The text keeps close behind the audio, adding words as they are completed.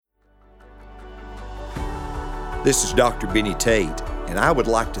This is Dr. Benny Tate, and I would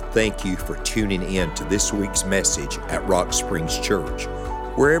like to thank you for tuning in to this week's message at Rock Springs Church.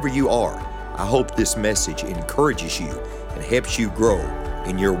 Wherever you are, I hope this message encourages you and helps you grow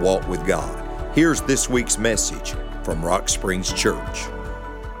in your walk with God. Here's this week's message from Rock Springs Church.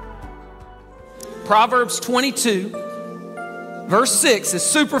 Proverbs 22, verse 6 is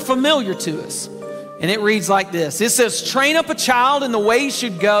super familiar to us. And it reads like this. It says, train up a child in the way he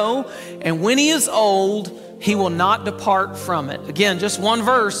should go, and when he is old, he will not depart from it. Again, just one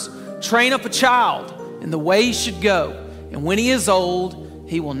verse. Train up a child in the way he should go, and when he is old,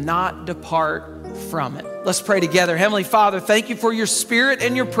 he will not depart from it. Let's pray together. Heavenly Father, thank you for your spirit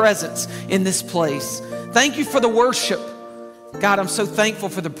and your presence in this place. Thank you for the worship. God, I'm so thankful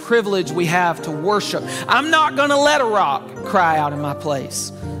for the privilege we have to worship. I'm not going to let a rock cry out in my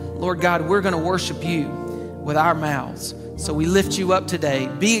place. Lord God, we're going to worship you with our mouths. So we lift you up today.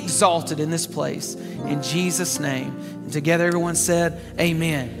 Be exalted in this place. In Jesus' name. And together everyone said,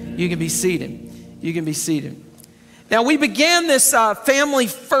 amen. You can be seated. You can be seated. Now we began this Family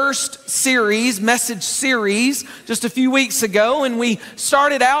First series, message series, just a few weeks ago. And we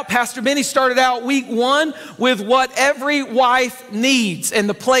started out, Pastor Benny started out week 1 with what every wife needs. And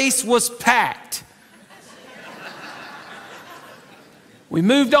the place was packed. We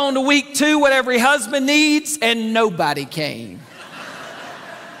moved on to week 2, what every husband needs, and nobody came.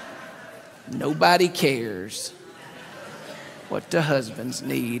 Nobody cares what the husbands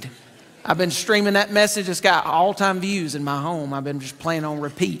need. I've been streaming that message. It's got all-time views in my home. I've been just playing on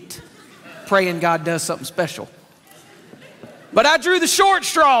repeat, praying God does something special. But I drew the short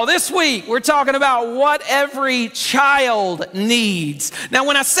straw. This week, we're talking about what every child needs. Now,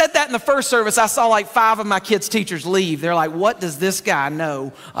 when I said that in the first service, I saw like 5 of my kids' teachers leave. They're like, what does this guy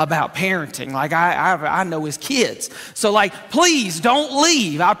know about parenting? Like, I know his kids. So like, please don't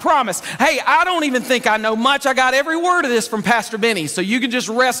leave, I promise. Hey, I don't even think I know much. I got every word of this from Pastor Benny. So you can just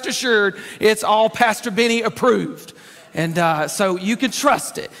rest assured it's all Pastor Benny approved. And so you can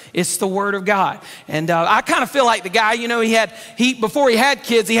trust it. It's the Word of God. And I kind of feel like the guy, you know, before he had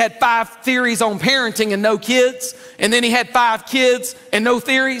kids, he had 5 theories on parenting and no kids. And then he had 5 kids and no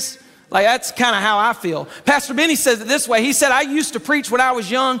theories. Like, that's kind of how I feel. Pastor Benny says it this way. He said, I used to preach when I was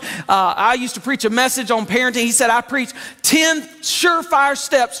young. I used to preach a message on parenting. He said, I preached 10 surefire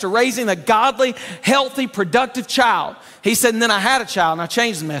steps to raising a godly, healthy, productive child. He said, and then I had a child and I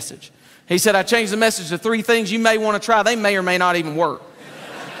changed the message. He said, I changed the message to 3 things you may want to try. They may or may not even work.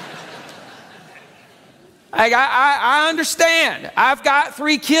 I understand. I've got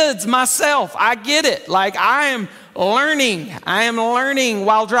 3 kids myself. I get it. Like, I am learning. I am learning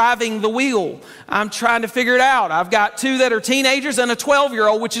while driving the wheel. I'm trying to figure it out. I've got 2 that are teenagers and a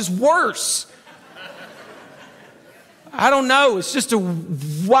 12-year-old, which is worse. I don't know. It's just a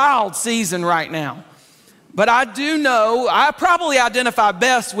wild season right now. But I do know, I probably identify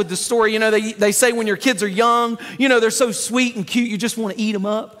best with the story. You know, they say when your kids are young, you know, they're so sweet and cute, you just want to eat them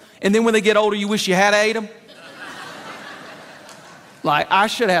up. And then when they get older, you wish you had ate them. Like, I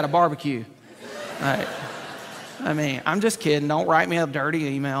should have had a barbecue. Right. I mean, I'm just kidding. Don't write me a dirty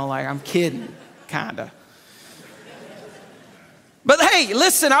email. Like, I'm kidding, kind of. But hey,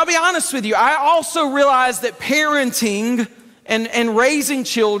 listen, I'll be honest with you. I also realize that parenting and raising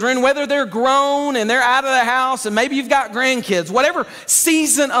children, whether they're grown and they're out of the house and maybe you've got grandkids, whatever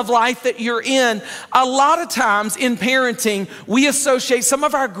season of life that you're in, a lot of times in parenting, we associate some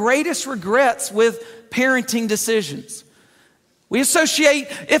of our greatest regrets with parenting decisions. We associate,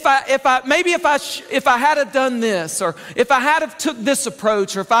 if I had have done this, or if I had have took this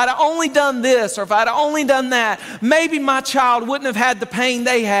approach, or if I'd have only done this, or if I'd have only done that, maybe my child wouldn't have had the pain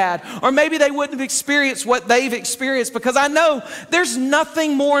they had, or maybe they wouldn't have experienced what they've experienced, because I know there's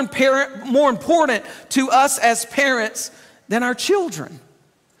nothing more important to us as parents than our children.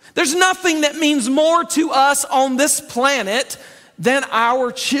 There's nothing that means more to us on this planet than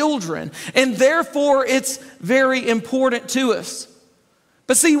our children. And therefore, it's very important to us.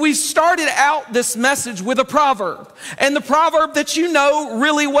 But see, we started out this message with a proverb. And the proverb that you know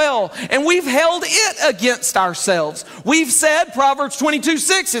really well. And we've held it against ourselves. We've said, Proverbs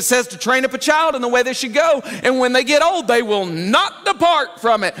 22:6, it says to train up a child in the way they should go. And when they get old, they will not depart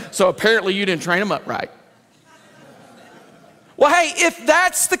from it. So apparently you didn't train them up right. Well, hey, if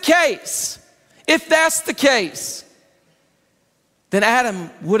that's the case, then Adam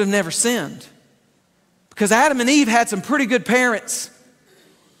would have never sinned. Because Adam and Eve had some pretty good parents.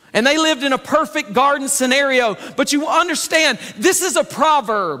 And they lived in a perfect garden scenario. But you understand, this is a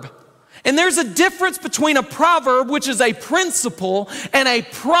proverb. And there's a difference between a proverb, which is a principle, and a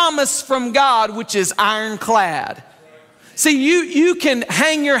promise from God, which is ironclad. See, you can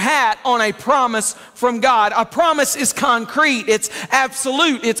hang your hat on a promise from God. A promise is concrete. It's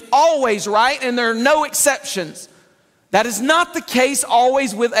absolute. It's always right, and there are no exceptions. That is not the case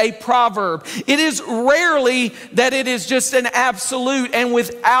always with a proverb. It is rarely that it is just an absolute and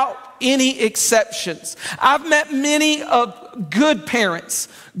without any exceptions. I've met many of good parents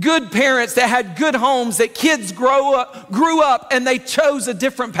that had good homes, that kids grew up and they chose a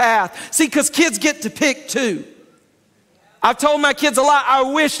different path. See, because kids get to pick too. I've told my kids a lot, I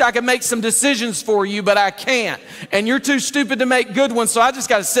wished I could make some decisions for you, but I can't. And you're too stupid to make good ones, so I just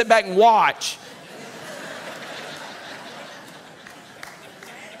got to sit back and watch.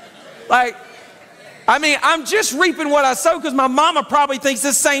 I'm just reaping what I sow because my mama probably thinks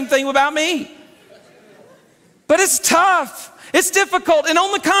the same thing about me. But it's tough. It's difficult. And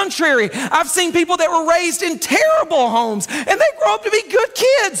on the contrary, I've seen people that were raised in terrible homes and they grow up to be good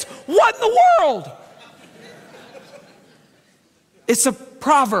kids. What in the world? It's a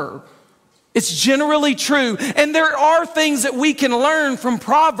proverb. It's generally true. And there are things that we can learn from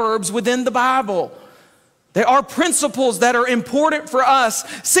proverbs within the Bible. There are principles that are important for us.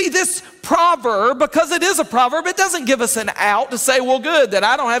 See, this proverb, because it is a proverb, it doesn't give us an out to say, well, good, that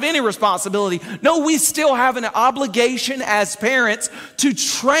I don't have any responsibility. No, we still have an obligation as parents to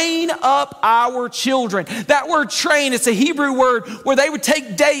train up our children. That word train, it's a Hebrew word where they would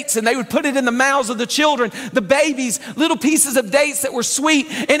take dates and they would put it in the mouths of the children, the babies, little pieces of dates that were sweet,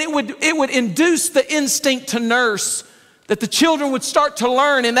 and it would induce the instinct to nurse. That the children would start to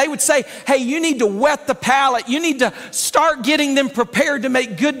learn, and they would say, hey, you need to whet the palate. You need to start getting them prepared to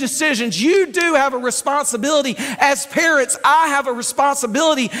make good decisions. You do have a responsibility as parents. I have a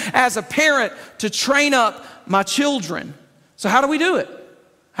responsibility as a parent to train up my children. So how do we do it?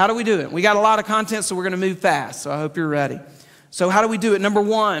 How do we do it? We got a lot of content, so we're going to move fast. So I hope you're ready. So how do we do it? Number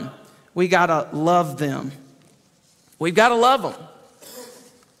one, we got to love them. We've got to love them.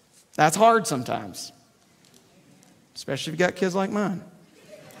 That's hard sometimes. Especially if you got kids like mine.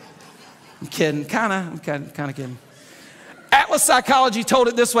 I'm kidding, I'm kind of kidding. Atlas Psychology told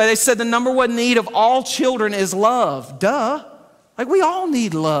it this way. They said the number one need of all children is love. Duh. We all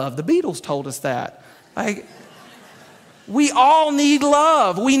need love. The Beatles told us that. We all need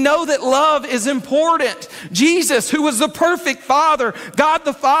love. We know that love is important. Jesus, who was the perfect Father, God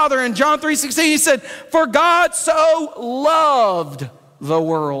the Father, in John 3:16, he said, for God so loved the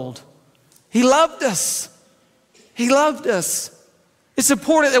world. He loved us. He loved us. It's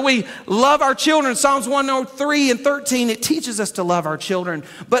important that we love our children. Psalms 103 and 13, it teaches us to love our children.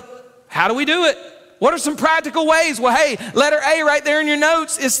 But how do we do it? What are some practical ways? Well, hey, letter A right there in your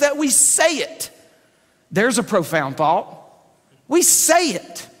notes is that we say it. There's a profound thought. We say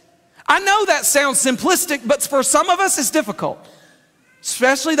it. I know that sounds simplistic, but for some of us it's difficult,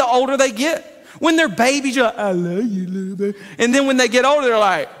 especially the older they get. When they're babies, you're like, I love you, little baby. And then when they get older, they're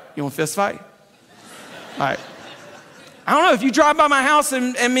like, you want a fist fight? All right. I don't know, if you drive by my house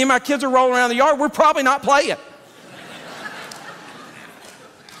and me and my kids are rolling around the yard, we're probably not playing.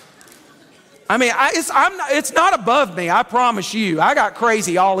 It's not above me, I promise you. I got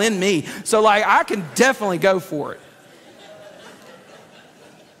crazy all in me. So I can definitely go for it.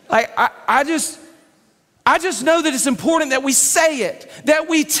 I just know that it's important that we say it, that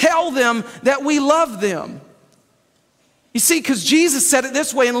we tell them that we love them. You see, because Jesus said it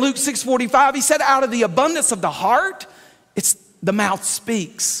this way in Luke 6:45, he said, out of the abundance of the heart, the mouth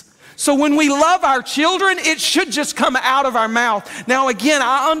speaks. So when we love our children, it should just come out of our mouth. Now again,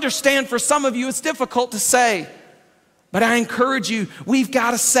 I understand for some of you it's difficult to say, but I encourage you, we've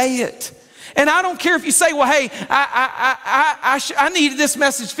got to say it. And I don't care if you say, well, hey, I needed this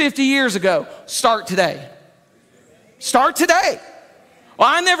message 50 years ago. Start today. Start today. Well,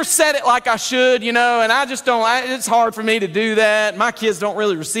 I never said it like I should, and I just don't, it's hard for me to do that. My kids don't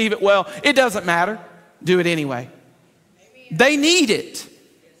really receive it well. It doesn't matter. Do it anyway. They need it.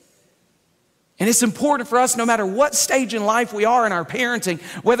 And it's important for us, no matter what stage in life we are in our parenting,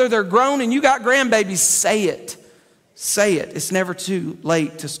 whether they're grown and you got grandbabies, say it. Say it. It's never too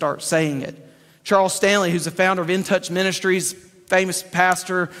late to start saying it. Charles Stanley, who's the founder of In Touch Ministries, famous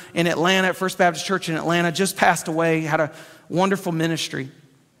pastor in Atlanta, at First Baptist Church in Atlanta, just passed away, had a wonderful ministry.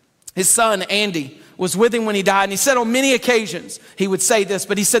 His son, Andy, was with him when he died, and he said on many occasions, he would say this,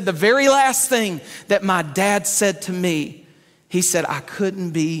 but he said, the very last thing that my dad said to me, he said, I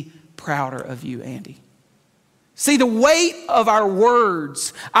couldn't be prouder of you, Andy. See, the weight of our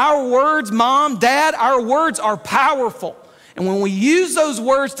words, mom, dad, our words are powerful. And when we use those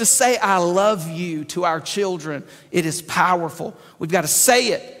words to say, I love you to our children, it is powerful. We've got to say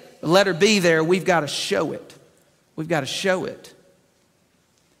it. The letter B there, we've got to show it. We've got to show it.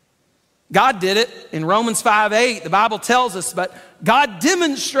 God did it in Romans 5:8. The Bible tells us, but God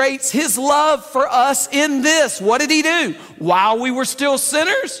demonstrates his love for us in this. What did he do? While we were still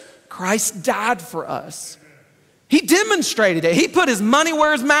sinners, Christ died for us. He demonstrated it. He put his money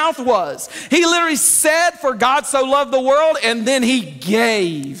where his mouth was. He literally said, for God so loved the world, and then he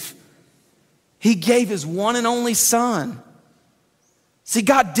gave. He gave his one and only son. See,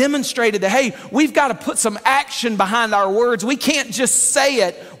 God demonstrated that, hey, we've got to put some action behind our words. We can't just say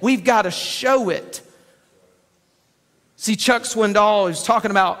it. We've got to show it. See, Chuck Swindoll is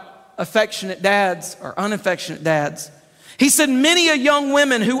talking about affectionate dads or unaffectionate dads. He said, many a young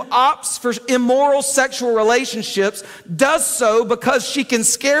woman who opts for immoral sexual relationships does so because she can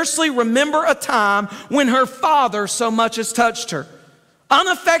scarcely remember a time when her father so much as touched her.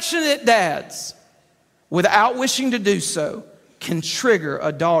 Unaffectionate dads, without wishing to do so, can trigger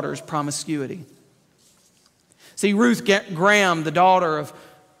a daughter's promiscuity. See, Ruth Graham, the daughter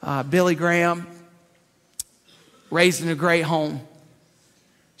of Billy Graham, raised in a great home.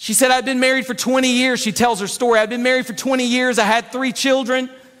 She said, I'd been married for 20 years. She tells her story. I'd been married for 20 years. I had 3 children.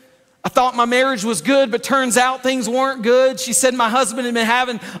 I thought my marriage was good, but turns out things weren't good. She said my husband had been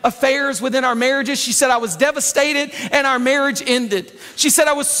having affairs within our marriages. She said I was devastated and our marriage ended. She said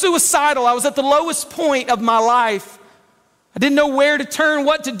I was suicidal. I was at the lowest point of my life. I didn't know where to turn,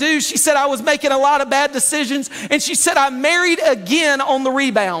 what to do. She said I was making a lot of bad decisions. And she said I married again on the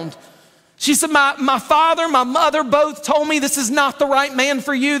rebound. She said my father, my mother both told me this is not the right man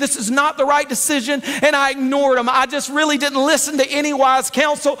for you. This is not the right decision. And I ignored them. I just really didn't listen to any wise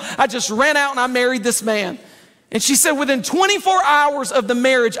counsel. I just ran out and I married this man. And she said within 24 hours of the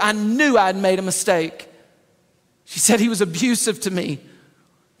marriage, I knew I'd made a mistake. She said he was abusive to me.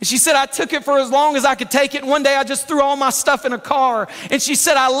 And she said, I took it for as long as I could take it. One day I just threw all my stuff in a car. And she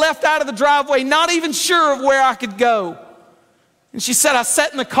said, I left out of the driveway, not even sure of where I could go. And she said, I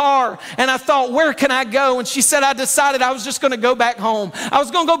sat in the car and I thought, where can I go? And she said, I decided I was just going to go back home. I was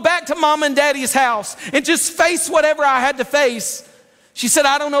going to go back to mom and daddy's house and just face whatever I had to face. She said,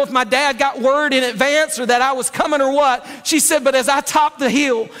 I don't know if my dad got word in advance or that I was coming or what. She said, but as I topped the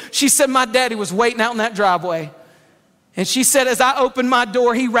hill, she said, my daddy was waiting out in that driveway. And she said, as I opened my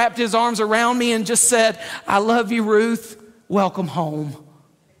door, he wrapped his arms around me and just said, I love you, Ruth. Welcome home.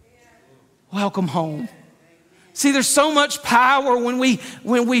 Welcome home. See, there's so much power when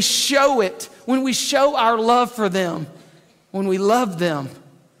we show it, when we show our love for them, when we love them.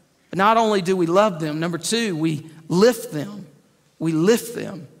 But not only do we love them, number 2, we lift them. We lift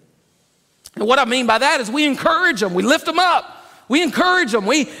them. And what I mean by that is we encourage them. We lift them up. We encourage them.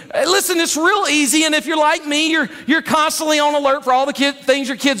 Listen, it's real easy. And if you're like me, you're constantly on alert for all the things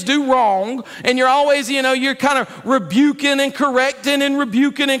your kids do wrong. And you're always, you're kind of rebuking and correcting and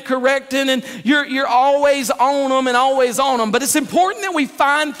rebuking and correcting. And you're always on them and always on them. But it's important that we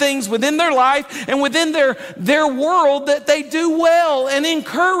find things within their life and within their world that they do well and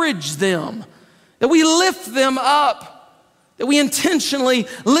encourage them. That we lift them up. That we intentionally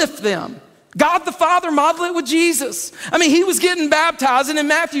lift them. God the Father modeled it with Jesus. I mean, he was getting baptized, and in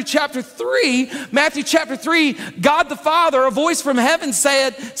Matthew chapter 3, God the Father, a voice from heaven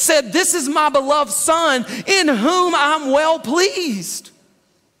said, this is my beloved Son in whom I'm well pleased.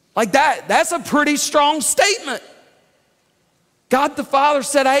 Like that's a pretty strong statement. God the Father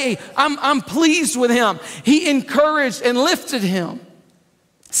said, hey, I'm pleased with him. He encouraged and lifted him.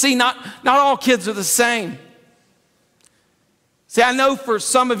 See, not all kids are the same. See, I know for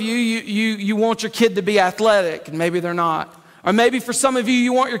some of you want your kid to be athletic, and maybe they're not. Or maybe for some of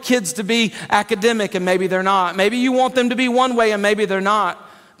you want your kids to be academic, and maybe they're not. Maybe you want them to be one way, and maybe they're not.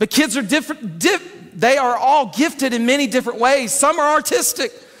 But kids are different. They are all gifted in many different ways. Some are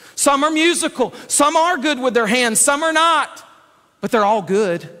artistic. Some are musical. Some are good with their hands. Some are not. But they're all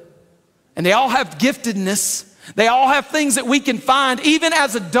good. And they all have giftedness. They all have things that we can find, even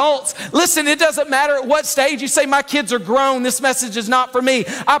as adults. Listen, it doesn't matter at what stage you say, my kids are grown, this message is not for me.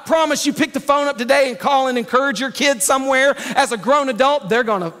 I promise you, pick the phone up today and call and encourage your kid somewhere as a grown adult, they're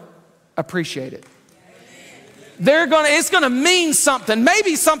going to appreciate it. It's going to mean something,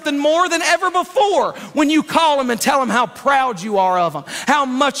 maybe something more than ever before when you call them and tell them how proud you are of them, how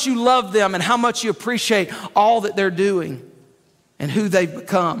much you love them, and how much you appreciate all that they're doing and who they've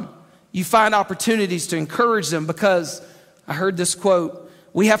become. You find opportunities to encourage them because, I heard this quote,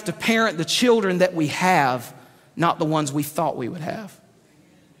 we have to parent the children that we have, not the ones we thought we would have.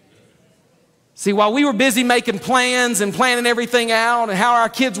 See, while we were busy making plans and planning everything out and how our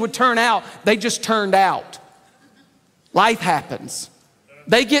kids would turn out, they just turned out. Life happens.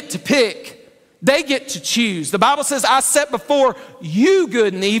 They get to pick. They get to choose. The Bible says, I set before you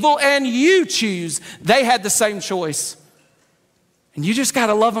good and evil, and you choose. They had the same choice. And you just got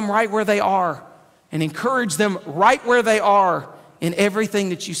to love them right where they are and encourage them right where they are in everything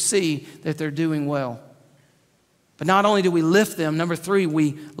that you see that they're doing well. But not only do we lift them, number 3,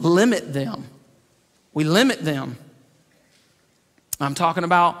 we limit them. We limit them. I'm talking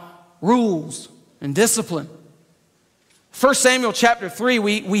about rules and discipline. 1 Samuel chapter 3,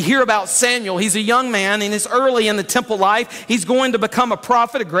 we hear about Samuel. He's a young man and is early in the temple life. He's going to become a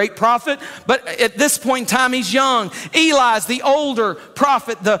prophet, a great prophet. But at this point in time, he's young. Eli's the older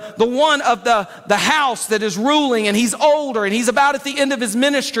prophet, the one of the house that is ruling, and he's older and he's about at the end of his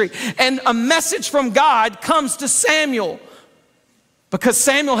ministry. And a message from God comes to Samuel, because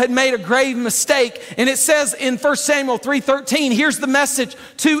Samuel had made a grave mistake. And it says in 1 Samuel 3:13, here's the message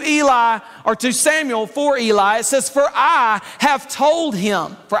to Eli, or to Samuel for Eli. It says, for I have told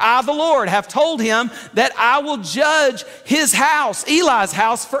him, for I the Lord have told him that I will judge his house, Eli's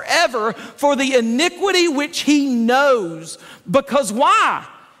house, forever for the iniquity which he knows. Because why?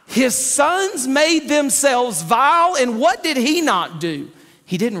 His sons made themselves vile, and what did he not do?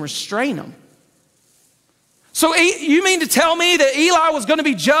 He didn't restrain them. So you mean to tell me that Eli was going to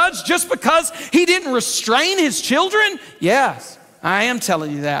be judged just because he didn't restrain his children? Yes, I am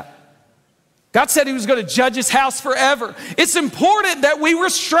telling you that. God said he was going to judge his house forever. It's important that we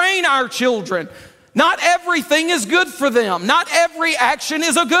restrain our children. Not everything is good for them. Not every action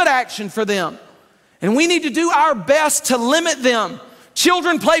is a good action for them. And we need to do our best to limit them.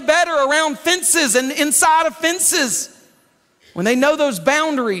 Children play better around fences and inside of fences when they know those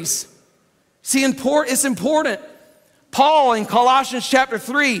boundaries. See, it's important. Paul in Colossians chapter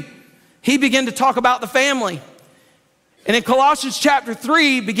 3, he began to talk about the family. And in Colossians chapter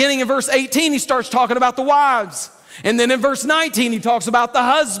 3, beginning in verse 18, he starts talking about the wives. And then in verse 19, he talks about the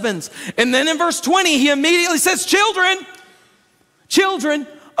husbands. And then in verse 20, he immediately says, children,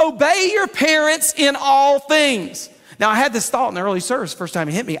 obey your parents in all things. Now, I had this thought in the early service, first time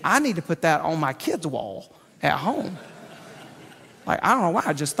it hit me. I need to put that on my kids' wall at home. Like, I don't know why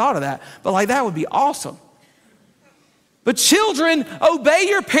I just thought of that, but like that would be awesome. But children, obey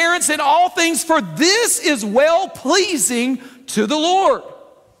your parents in all things, for this is well-pleasing to the Lord.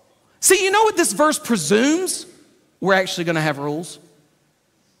 See, you know what this verse presumes? We're actually going to have rules.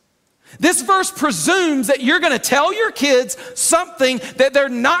 This verse presumes that you're going to tell your kids something that they're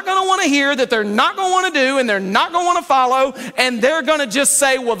not going to want to hear, that they're not going to want to do, and they're not going to want to follow, and they're going to just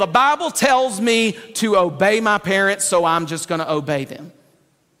say, well, the Bible tells me to obey my parents, so I'm just going to obey them.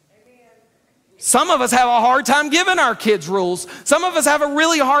 Some of us have a hard time giving our kids rules. Some of us have a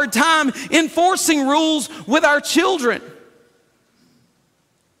really hard time enforcing rules with our children.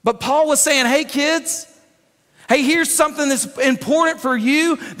 But Paul was saying, hey, kids, hey, here's something that's important for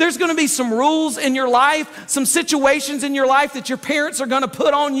you. There's going to be some rules in your life, some situations in your life that your parents are going to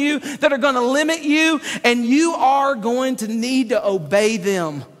put on you that are going to limit you, and you are going to need to obey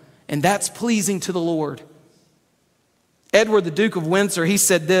them, and that's pleasing to the Lord. Edward, the Duke of Windsor, he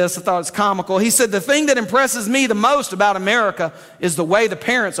said this. I thought it was comical. He said, the thing that impresses me the most about America is the way the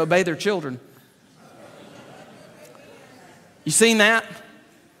parents obey their children. You seen that?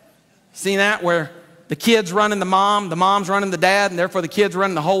 Seen that where the kid's running the mom's running the dad, and therefore the kid's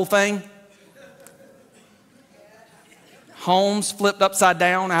running the whole thing? Homes flipped upside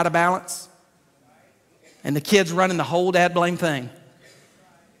down, out of balance. And the kid's running the whole dad blame thing.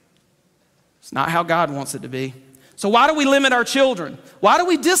 It's not how God wants it to be. So why do we limit our children? Why do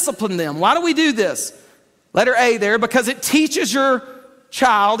we discipline them? Why do we do this? Letter A there, because it teaches your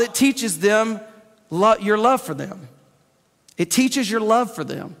child, it teaches them your love for them. It teaches your love for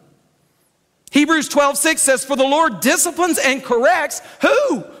them. Hebrews 12:6 says, for the Lord disciplines and corrects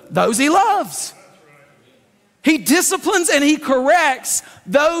who? Those he loves. He disciplines and he corrects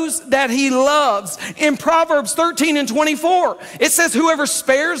those that he loves. In Proverbs 13:24, it says, whoever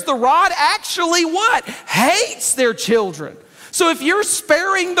spares the rod actually what? Hates their children. So if you're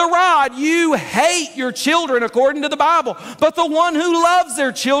sparing the rod, you hate your children according to the Bible. But the one who loves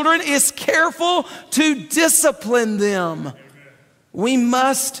their children is careful to discipline them. We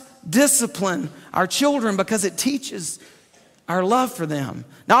must discipline our children because it teaches our love for them.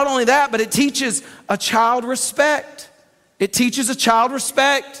 Not only that, but it teaches a child respect. It teaches a child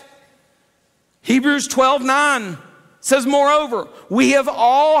respect. Hebrews 12:9 says, moreover, we have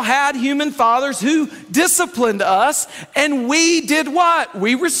all had human fathers who disciplined us, and we did what?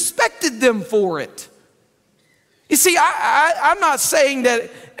 We respected them for it. You see, I'm not saying that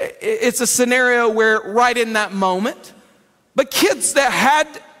it's a scenario where right in that moment, but kids that had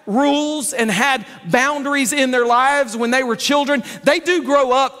rules and had boundaries in their lives when they were children, they do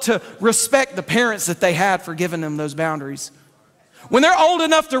grow up to respect the parents that they had for giving them those boundaries. When they're old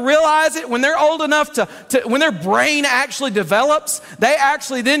enough to realize it, when they're old enough when their brain actually develops, they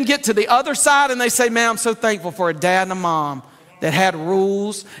actually then get to the other side and they say, man, I'm so thankful for a dad and a mom that had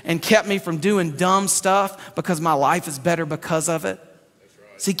rules and kept me from doing dumb stuff because my life is better because of it.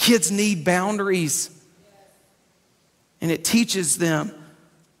 Right. See, kids need boundaries. And it teaches them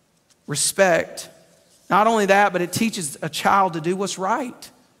respect. Not only that, but it teaches a child to do what's right.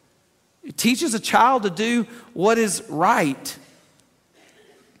 It teaches a child to do what is right.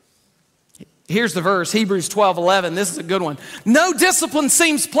 Here's the verse, Hebrews 12:11. This is a good one. No discipline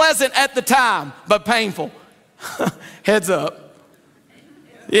seems pleasant at the time, but painful. Heads up.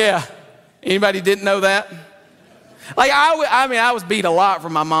 Yeah. Anybody didn't know that? Like I was beat a lot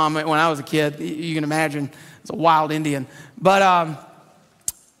from my mom when I was a kid. You can imagine. It's a wild Indian. But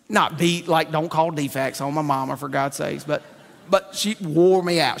not beat, like don't call defects on my mama, for God's sakes. But she wore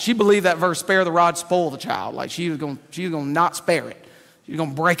me out. She believed that verse, spare the rod, spoil the child. Like she was going to not spare it. She was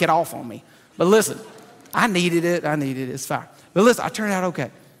going to break it off on me. But listen, I needed it. It's fine. But listen, I turned out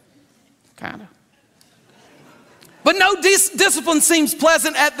okay. Kind of. But no discipline seems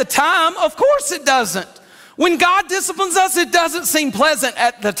pleasant at the time. Of course it doesn't. When God disciplines us, it doesn't seem pleasant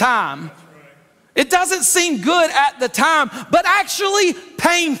at the time. It doesn't seem good at the time, but actually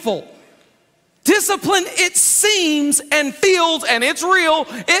painful. Discipline, it seems and feels, and it's real,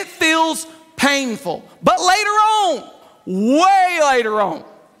 it feels painful. But later on, way later on,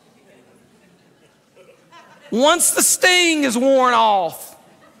 once the sting is worn off,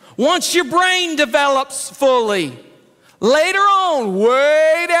 once your brain develops fully, later on,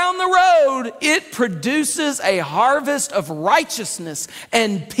 way down the road, it produces a harvest of righteousness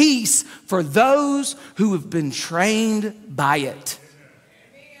and peace for those who have been trained by it.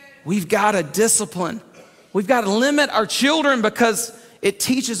 We've got to discipline. We've got to limit our children because it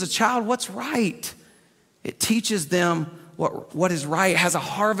teaches a child what's right. It teaches them what is right. It has a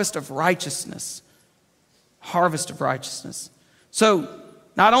harvest of righteousness. Harvest of righteousness. So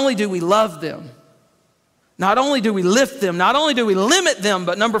not only do we love them, not only do we lift them, not only do we limit them,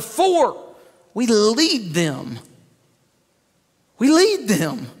 but number 4, we lead them. We lead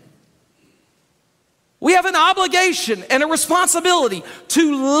them. We have an obligation and a responsibility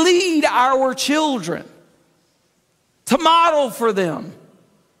to lead our children, to model for them.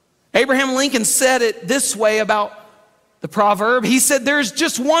 Abraham Lincoln said it this way about the proverb. He said, there's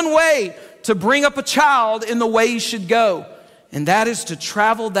just one way to bring up a child in the way he should go, and that is to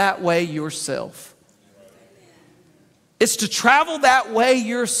travel that way yourself. It's to travel that way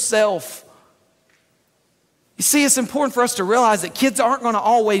yourself. You see, it's important for us to realize that kids aren't going to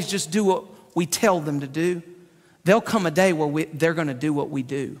always just do what we tell them to do. There'll come a day where they're going to do what we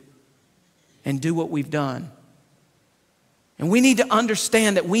do and do what we've done. And we need to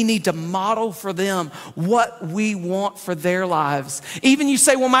understand that we need to model for them what we want for their lives. Even you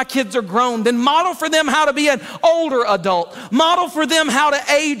say, well, my kids are grown, then model for them how to be an older adult. Model for them how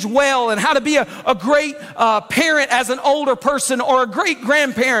to age well and how to be a great parent as an older person, or a great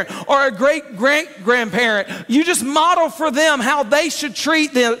grandparent or a great great-grandparent. You just model for them how they should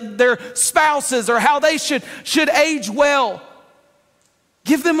treat their spouses, or how they should age well.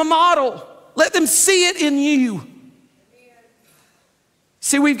 Give them a model. Let them see it in you.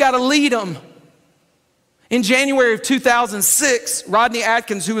 See, we've got to lead them. In January of 2006, Rodney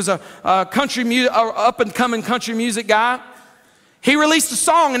Atkins, who was a up-and-coming country music guy, he released a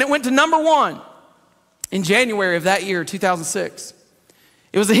song and it went to number 1 in January of that year, 2006.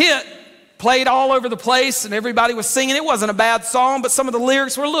 It was a hit, played all over the place, and everybody was singing. It wasn't a bad song, but some of the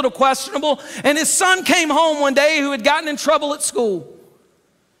lyrics were a little questionable. And his son came home one day who had gotten in trouble at school.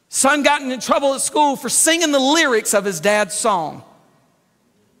 Son got in trouble at school for singing the lyrics of his dad's song.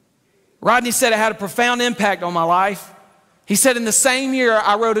 Rodney said it had a profound impact on my life. He said in the same year,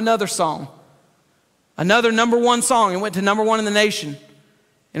 I wrote another song, another number 1 song. It went to number 1 in the nation.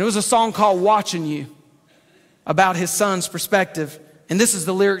 And it was a song called Watching You, about his son's perspective. And this is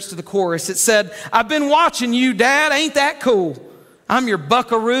the lyrics to the chorus. It said, I've been watching you, Dad, ain't that cool? I'm your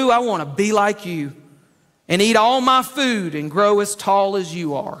buckaroo, I want to be like you and eat all my food and grow as tall as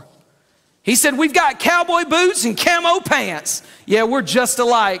you are. He said, we've got cowboy boots and camo pants. Yeah, we're just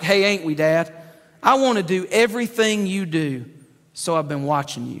alike. Hey, ain't we, Dad? I want to do everything you do, so I've been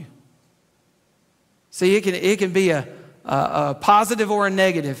watching you. See, it can be a positive or a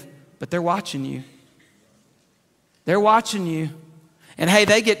negative, but they're watching you. They're watching you. And hey,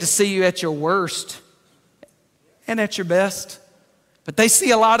 they get to see you at your worst and at your best. But they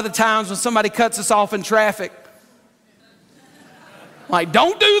see a lot of the times when somebody cuts us off in traffic. Like,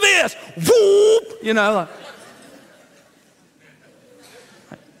 don't do this. Whoop, you know.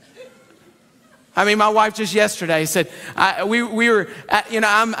 I mean, my wife just yesterday said, we were,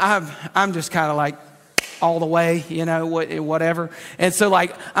 I'm just kind of like all the way, whatever. And so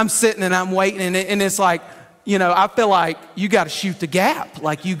like, I'm sitting and I'm waiting and it's like, I feel like you got to shoot the gap.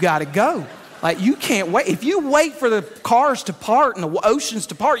 Like you got to go. Like you can't wait. If you wait for the cars to part and the oceans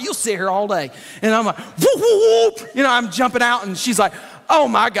to part, you'll sit here all day. And I'm like, whoop, whoop, whoop. I'm jumping out and she's like, oh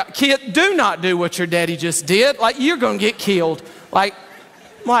my God, kid, do not do what your daddy just did. Like you're going to get killed. Like,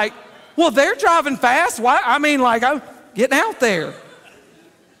 well, they're driving fast. Why? I mean, like, I'm getting out there.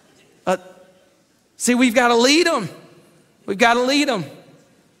 See, we've got to lead them. We've got to lead them.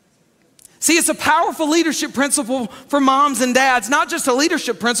 See, it's a powerful leadership principle for moms and dads. Not just a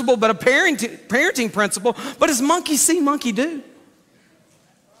leadership principle, but a parenting principle. But it's monkey see, monkey do.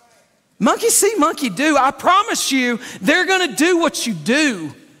 Monkey see, monkey do. I promise you, they're going to do what you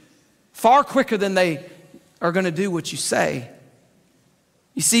do far quicker than they are going to do what you say.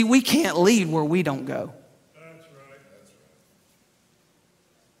 You see, we can't lead where we don't go. That's right.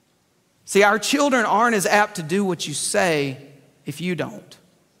 See, our children aren't as apt to do what you say if you don't.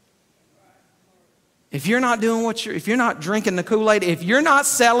 If you're not doing if you're not drinking the Kool-Aid, if you're not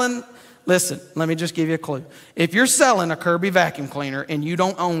selling, listen, let me just give you a clue. If you're selling a Kirby vacuum cleaner and you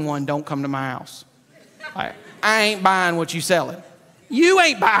don't own one, don't come to my house. I ain't buying what you selling. You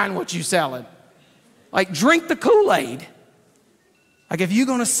ain't buying what you selling. Like, drink the Kool-Aid. Like, if you're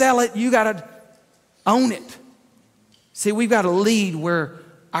going to sell it, you got to own it. See, we've got to lead where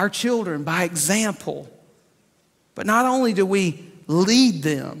our children, by example. But not only do we lead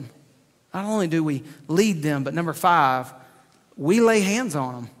them, but number 5, we lay hands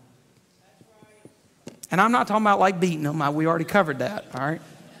on them. And I'm not talking about like beating them. We already covered that, all right?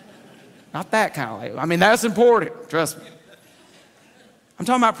 Not that kind of way. I mean, that's important, trust me. I'm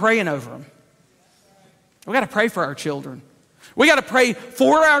talking about praying over them. We got to pray for our children. We got to pray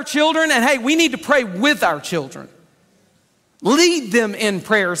for our children, and hey, we need to pray with our children. Lead them in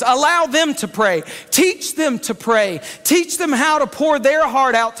prayers. Allow them to pray. Teach them to pray. Teach them how to pour their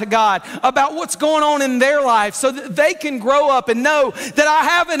heart out to God about what's going on in their life so that they can grow up and know that I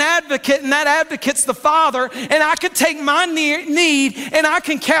have an advocate, and that advocate's the Father, and I can take my need and I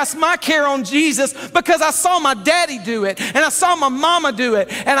can cast my care on Jesus because I saw my daddy do it and I saw my mama do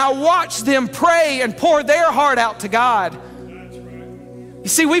it, and I watched them pray and pour their heart out to God. You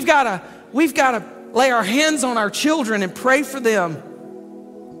see, we've got to lay our hands on our children and pray for them.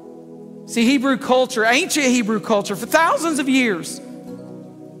 See, Hebrew culture, ancient Hebrew culture, for thousands of years,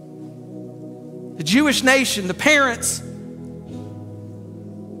 the Jewish nation, the parents,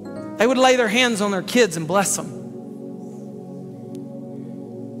 they would lay their hands on their kids and bless them.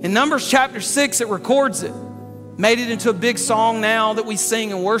 In Numbers chapter 6, it records it. Made it into a big song now that we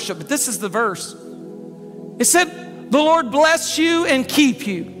sing and worship, but this is the verse. It said, the Lord bless you and keep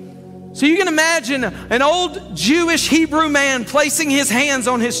you. So you can imagine an old Jewish Hebrew man placing his hands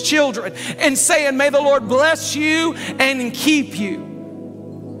on his children and saying, may the Lord bless you and keep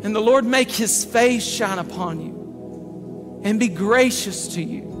you. And the Lord make his face shine upon you and be gracious to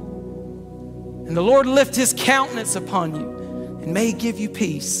you. And the Lord lift his countenance upon you and may he give you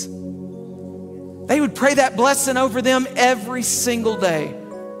peace. They would pray that blessing over them every single day.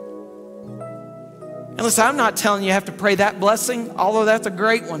 And listen, I'm not telling you have to pray that blessing, although that's a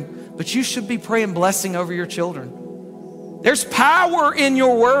great one, but you should be praying blessing over your children. There's power in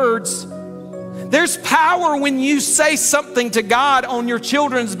your words. There's power when you say something to God on your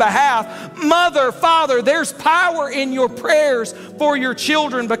children's behalf. Mother, father, there's power in your prayers for your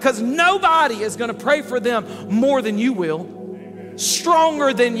children because nobody is going to pray for them more than you will,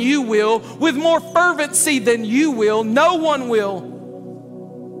 stronger than you will, with more fervency than you will. No one will.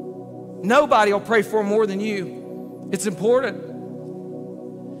 Nobody will pray for them more than you. It's important.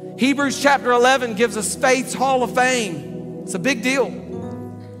 Hebrews chapter 11 gives us faith's hall of fame. It's a big deal.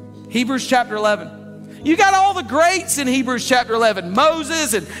 Hebrews chapter 11. You got all the greats in Hebrews chapter 11.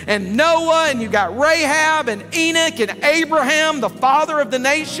 Moses and Noah, and you got Rahab and Enoch and Abraham, the father of the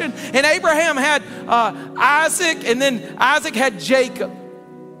nation. And Abraham had Isaac, and then Isaac had Jacob.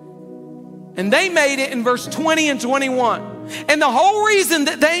 And they made it in verse 20 and 21. And the whole reason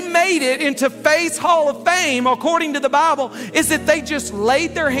that they made it into Faith's Hall of Fame, according to the Bible, is that they just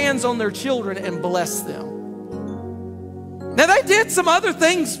laid their hands on their children and blessed them. Now, they did some other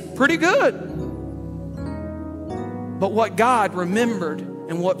things pretty good. But what God remembered,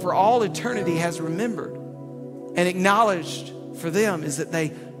 and what for all eternity has remembered and acknowledged for them, is that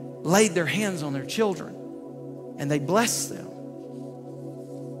they laid their hands on their children and they blessed them.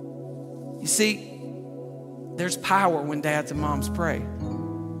 You see, there's power when dads and moms pray.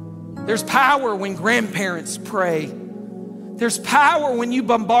 There's power when grandparents pray. There's power when you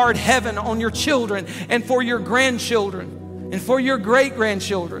bombard heaven on your children and for your grandchildren and for your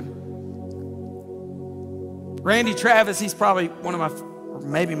great-grandchildren. Randy Travis, he's probably one of my, or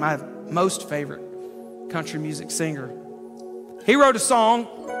maybe my most favorite country music singer. He wrote a song,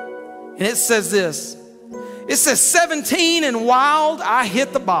 and it says this. It says, 17 and wild, I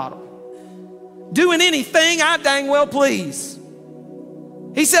hit the bottle. Doing anything I dang well please.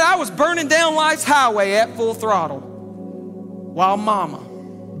 He said, I was burning down life's highway at full throttle while mama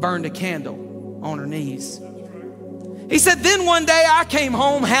burned a candle on her knees. He said, then one day I came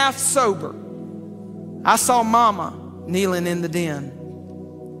home half sober. I saw mama kneeling in the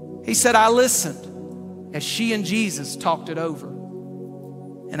den. He said, I listened as she and Jesus talked it over.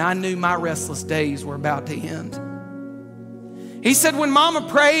 And I knew my restless days were about to end. He said, when mama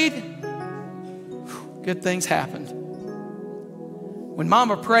prayed, good things happened. When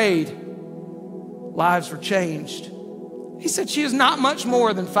mama prayed, lives were changed. He said she is not much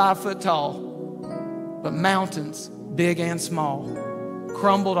more than 5 foot tall, but mountains, big and small,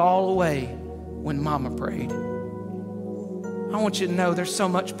 crumbled all away when mama prayed. I want you to know there's so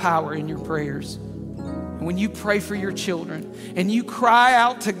much power in your prayers. And when you pray for your children and you cry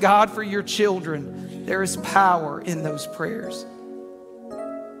out to God for your children, there is power in those prayers.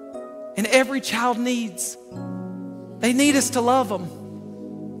 And every child needs. They need us to love them.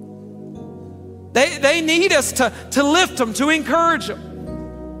 They need us to lift them, to encourage them.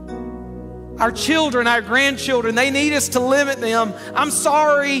 Our children, our grandchildren, they need us to limit them. I'm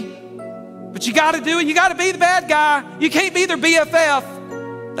sorry, but you got to do it. You got to be the bad guy. You can't be their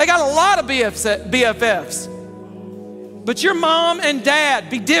BFF. They got a lot of BFFs. But your mom and dad,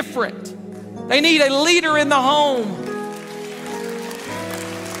 be different. They need a leader in the home.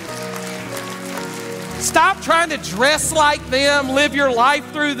 Stop trying to dress like them, live your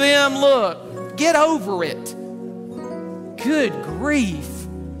life through them. Look, get over it. Good grief.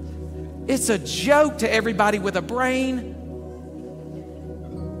 It's a joke to everybody with a brain.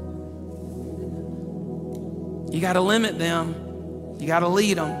 You got to limit them. You got to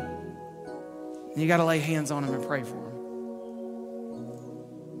lead them. And you got to lay hands on them and pray for them.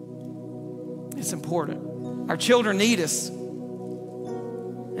 It's important. Our children need us.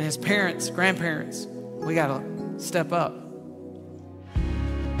 And as parents, grandparents, we got to step up.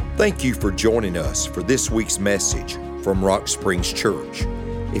 Thank you for joining us for this week's message from Rock Springs Church.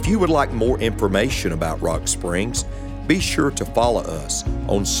 If you would like more information about Rock Springs, be sure to follow us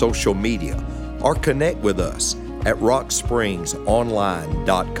on social media or connect with us at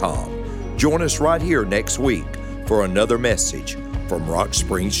rockspringsonline.com. Join us right here next week for another message from Rock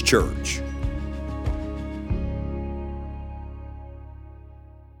Springs Church.